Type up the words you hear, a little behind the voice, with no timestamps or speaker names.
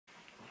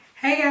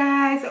Hey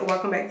guys,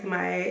 welcome back to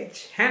my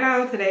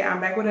channel. Today I'm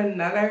back with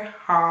another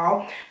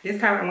haul. This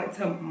time I went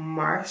to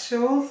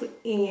Marshall's,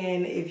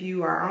 and if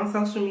you are on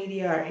social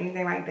media or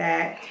anything like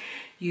that,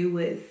 you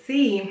would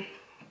see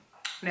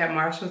that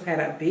Marshall's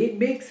had a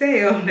big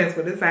sale. That's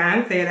what the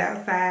sign said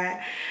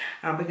outside,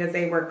 because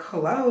they were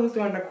closed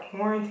during the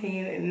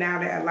quarantine, and now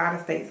that a lot of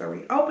states are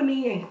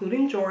reopening,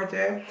 including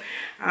Georgia,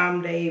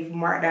 they've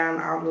marked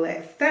down all of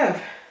that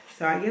stuff.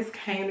 So I just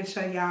came to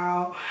show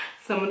y'all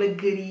some of the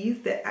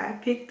goodies that I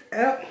picked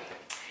up.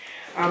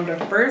 The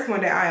first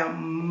one that I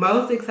am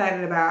most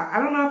excited about, I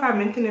don't know if I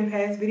mentioned in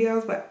past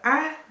videos, but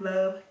I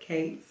love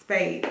Kate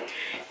Spade.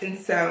 And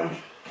so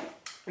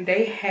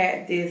they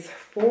had this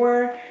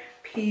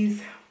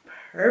 4-piece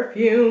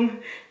perfume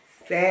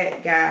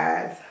set,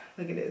 guys.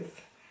 Look at this.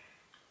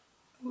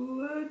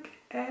 Look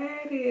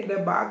at it. The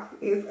box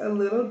is a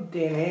little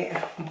dented,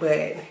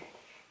 but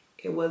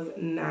it was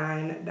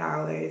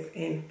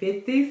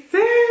 $9.50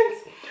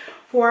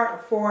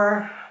 for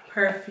 4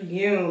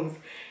 perfumes.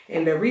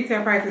 And the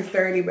retail price is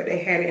 $30, but they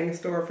had it in the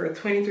store for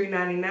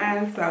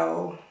 $23.99.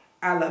 So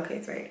I love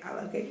Kate Spade. I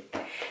love Kate.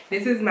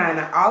 This is mine.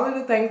 Now, all of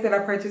the things that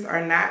I purchased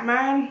are not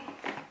mine.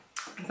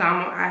 So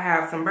I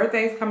have some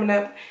birthdays coming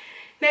up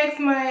next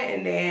month,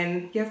 and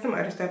then just some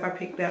other stuff I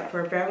picked up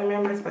for family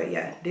members. But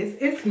yeah, this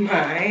is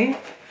mine.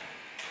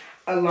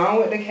 Along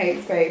with the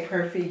Kate Spade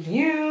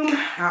perfume,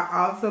 I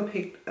also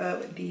picked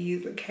up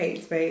these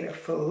Kate Spade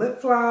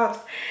flip-flops,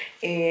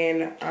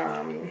 and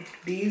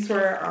these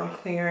were on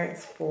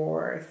clearance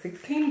for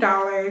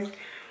 $16.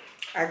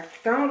 I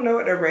don't know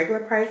what the regular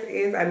price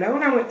is. I know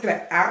when I went to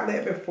the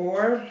outlet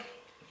before,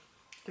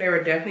 they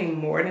were definitely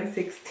more than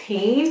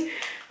 $16.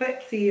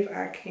 Let's see if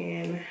I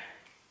can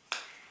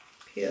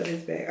peel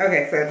this back.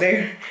 Okay, so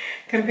they're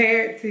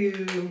compared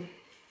to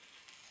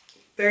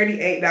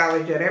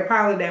 $38. Yeah, they're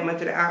probably that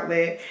much at the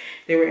outlet.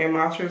 They were in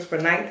Marshall's for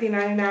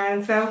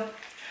 $19.99. So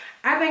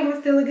I think it was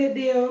still a good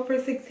deal for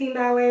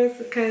 $16,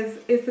 because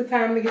it's the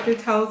time to get your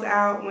toes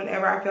out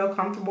whenever I feel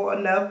comfortable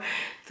enough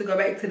to go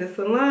back to the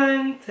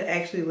salon to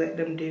actually let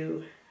them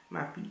do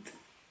my feet.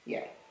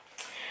 Yeah.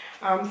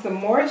 Some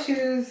more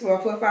shoes, well,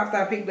 flip-flops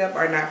I picked up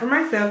are not for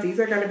myself. These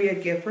are going to be a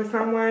gift for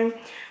someone,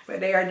 but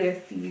they are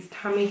just these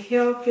Tommy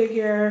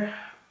Hilfiger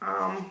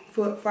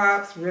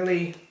flip-flops,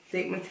 really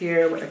thick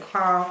material with a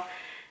cloth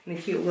and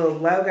a cute little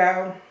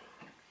logo.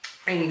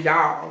 And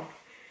y'all,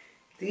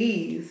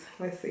 these,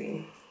 let's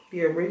see,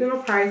 the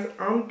original price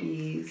on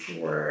these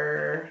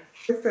were,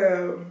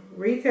 the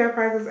retail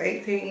price was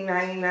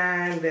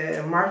 $18.99.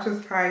 The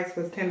Marshall's price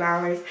was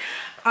 $10.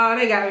 Oh,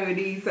 they got me with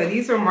these. So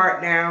these were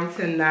marked down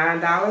to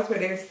 $9, but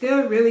they're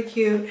still really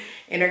cute,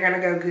 and they're gonna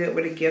go good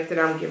with a gift that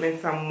I'm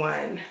giving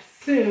someone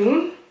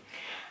soon.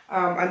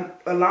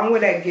 Along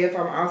with that gift,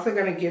 I'm also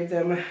gonna give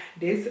them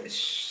this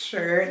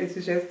shirt. This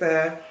is just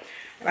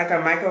like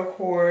a Michael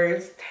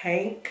Kors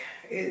tank.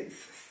 It's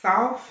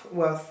soft,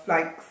 well,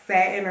 like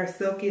satin or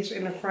silkish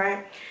in the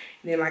front,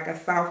 and then like a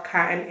soft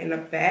cotton in the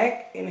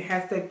back, and it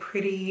has the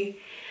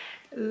pretty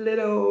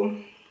little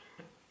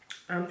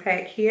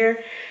tag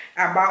here.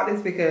 I bought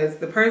this because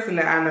the person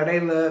that I know,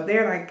 they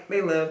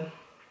love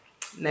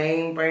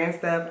name brand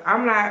stuff.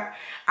 I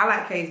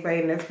like Kate Spade,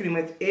 and that's pretty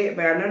much it,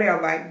 but I know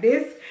they'll like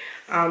this.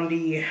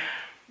 The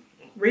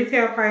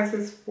retail price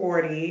is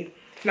 $40.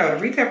 No,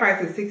 the retail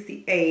price is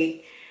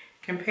 $68.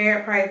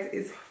 Compared price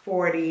is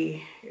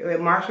 $40. At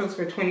Marshall's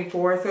for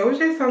 $24. So it was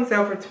just on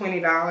sale for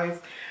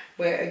 $20.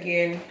 But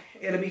again,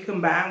 it'll be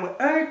combined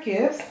with other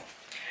gifts.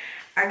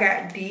 I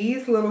got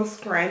these little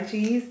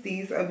scrunchies.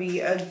 These will be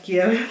a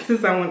gift to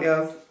someone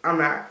else. I'm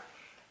not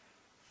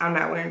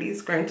wearing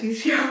these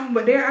scrunchies, y'all.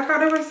 But I thought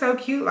they were so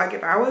cute. Like,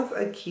 if I was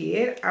a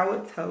kid, I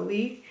would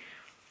totally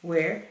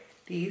wear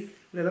these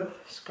little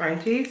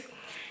scrunchies.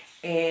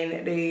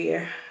 And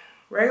the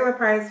regular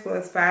price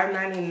was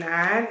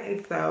 $5.99,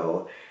 and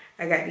so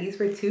I got these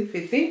for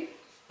 $2.50.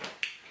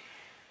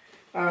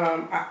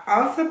 I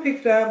also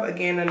picked up,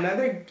 again,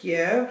 another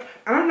gift.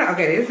 I don't know.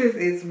 Okay, this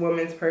is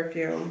women's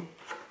perfume.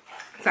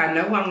 So I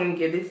know who I'm going to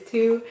give this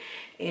to.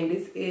 And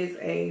this is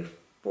a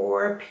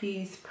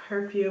 4-piece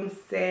perfume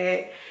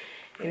set.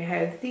 And it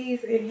has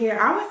these in here.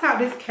 I always thought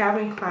this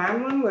Calvin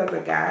Klein one was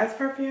a guy's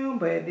perfume,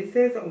 but this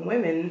is a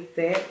women's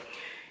set.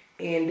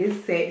 And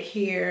this set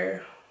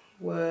here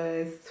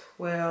was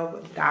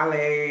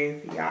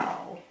 $12,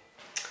 y'all.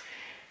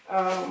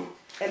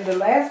 And the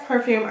last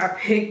perfume I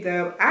picked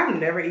up, I've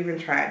never even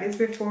tried this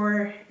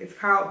before. It's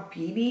called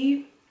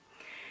BB.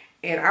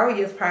 And I would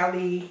just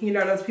probably, you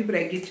know, those people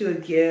that get you a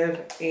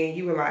gift and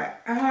you were like,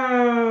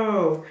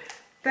 oh,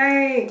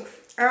 thanks.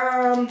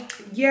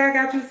 Yeah, I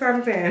got you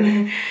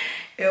something.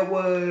 It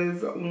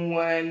was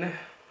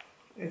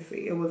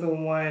it was a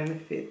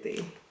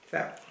 $150.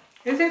 So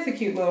it's just a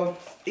cute little,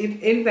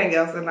 if anything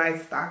else, a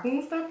nice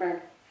stocking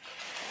stuffer.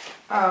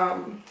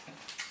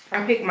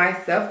 I picked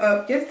myself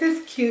up just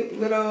this cute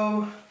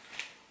little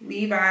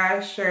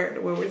Levi's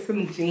shirt with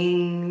some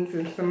jeans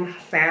and some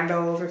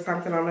sandals or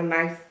something on a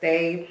nice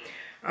day.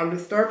 The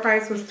store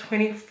price was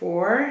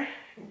 $24.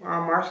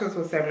 Marshall's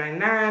was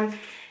 $7.99.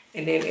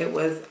 And then it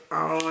was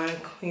on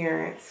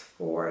clearance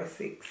for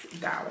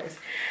 $6.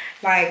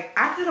 Like,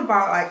 I could have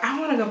bought, like, I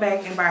want to go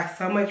back and buy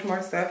so much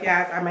more stuff,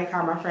 guys. I may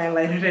call my friend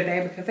later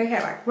today because they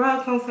had, like,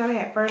 rugs on sale. They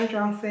had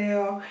furniture on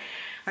sale.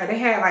 Like, they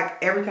had,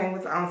 like, everything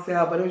was on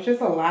sale. But it was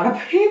just a lot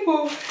of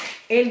people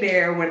in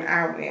there when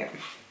I went.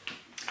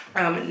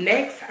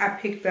 Next, I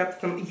picked up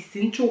some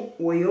essential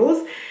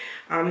oils.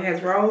 It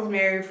has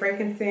rosemary,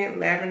 frankincense,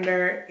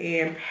 lavender,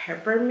 and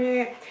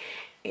peppermint.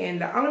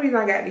 And the only reason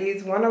I got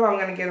these, one of them I'm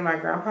going to give to my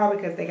grandpa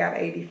because they got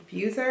a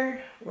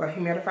diffuser, well,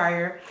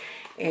 humidifier,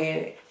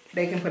 and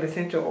they can put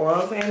essential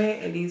oils in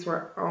it. And these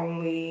were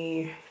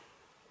only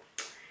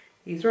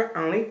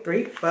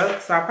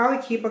 $3. So I'll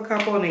probably keep a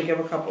couple and then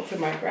give a couple to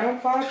my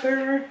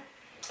grandfather.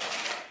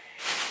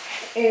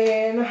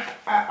 And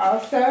I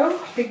also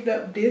picked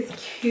up this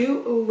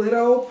cute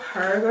little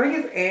purse. I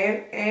think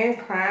it's Anne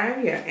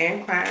Klein. Yeah,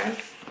 Anne Klein.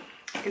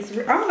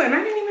 Oh, and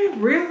I didn't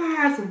even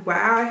realize,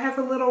 wow, it has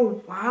a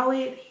little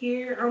wallet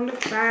here on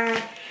the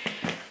side.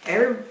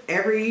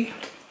 Every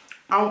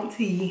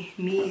auntie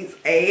needs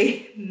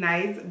a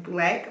nice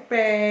black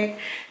bag.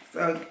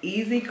 So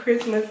easy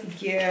Christmas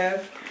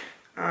gift.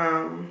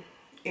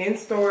 In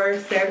store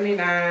 $79,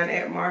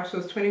 at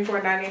Marshall's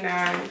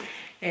 $24.99,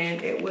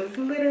 and it was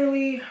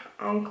literally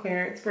on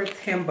clearance for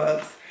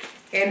 $10.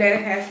 And then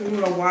it has this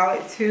little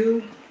wallet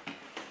too.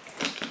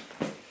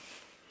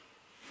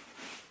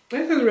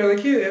 This is really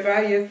cute. If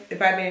I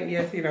didn't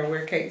just, you know,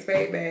 wear Kate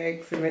Spade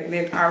bags and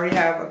then I already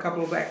have a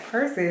couple of black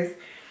purses,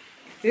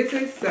 this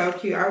is so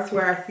cute. I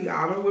swear I see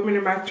all the women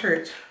in my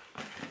church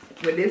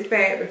with this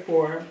bag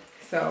before.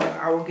 So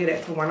I will get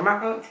it to one of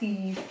my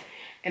aunties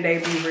and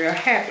they'd be real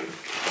happy.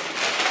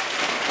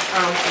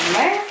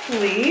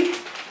 Lastly,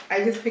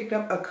 I just picked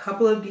up a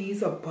couple of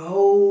these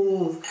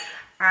bowls.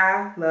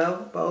 I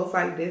love bowls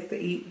like this to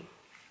eat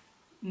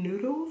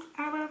noodles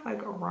out of,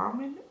 like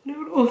ramen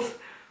noodles.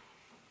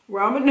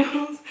 Ramen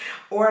noodles,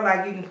 or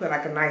like you can put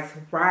like a nice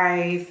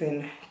rice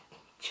and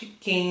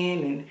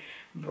chicken and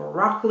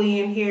broccoli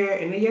in here,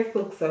 and it just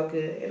looks so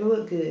good. It'll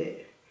look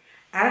good.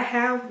 I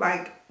have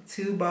like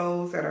 2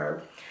 bowls that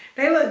are,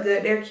 they look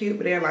good, they're cute,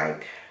 but they're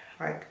like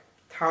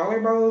taller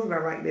bowls, and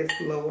I like this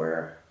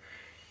lower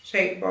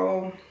shaped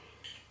bowl.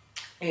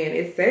 And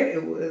it said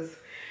it was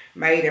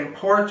made in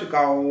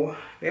Portugal.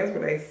 That's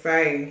what they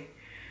say.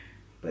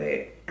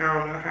 But I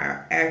don't know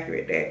how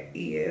accurate that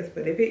is.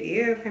 But if it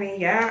is, honey,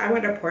 yeah, I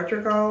went to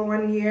Portugal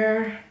one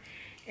year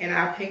and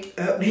I picked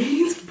up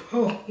these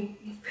bowls.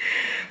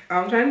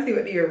 I'm trying to see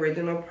what the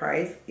original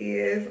price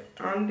is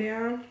on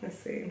them. Let's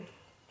see.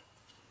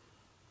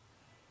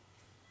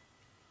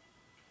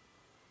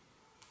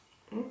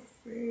 Let's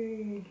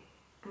see.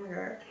 Oh my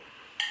God.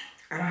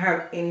 I don't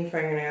have any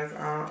fingernails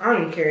on. I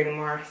don't even care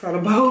anymore. So the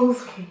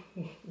bowls.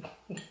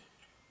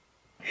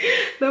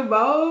 The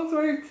bowls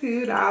were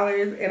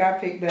 $2 and I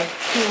picked up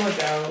 2 of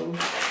those.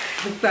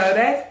 So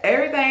that's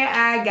everything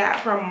I got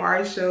from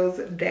Marshall's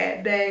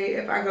that day.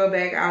 If I go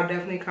back, I'll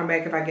definitely come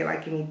back if I get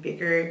like any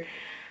bigger,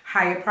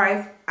 higher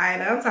price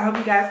items. I hope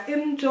you guys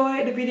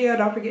enjoyed the video.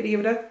 Don't forget to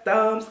give it a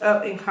thumbs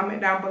up and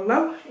comment down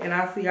below. And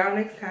I'll see y'all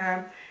next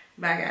time.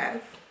 Bye,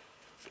 guys.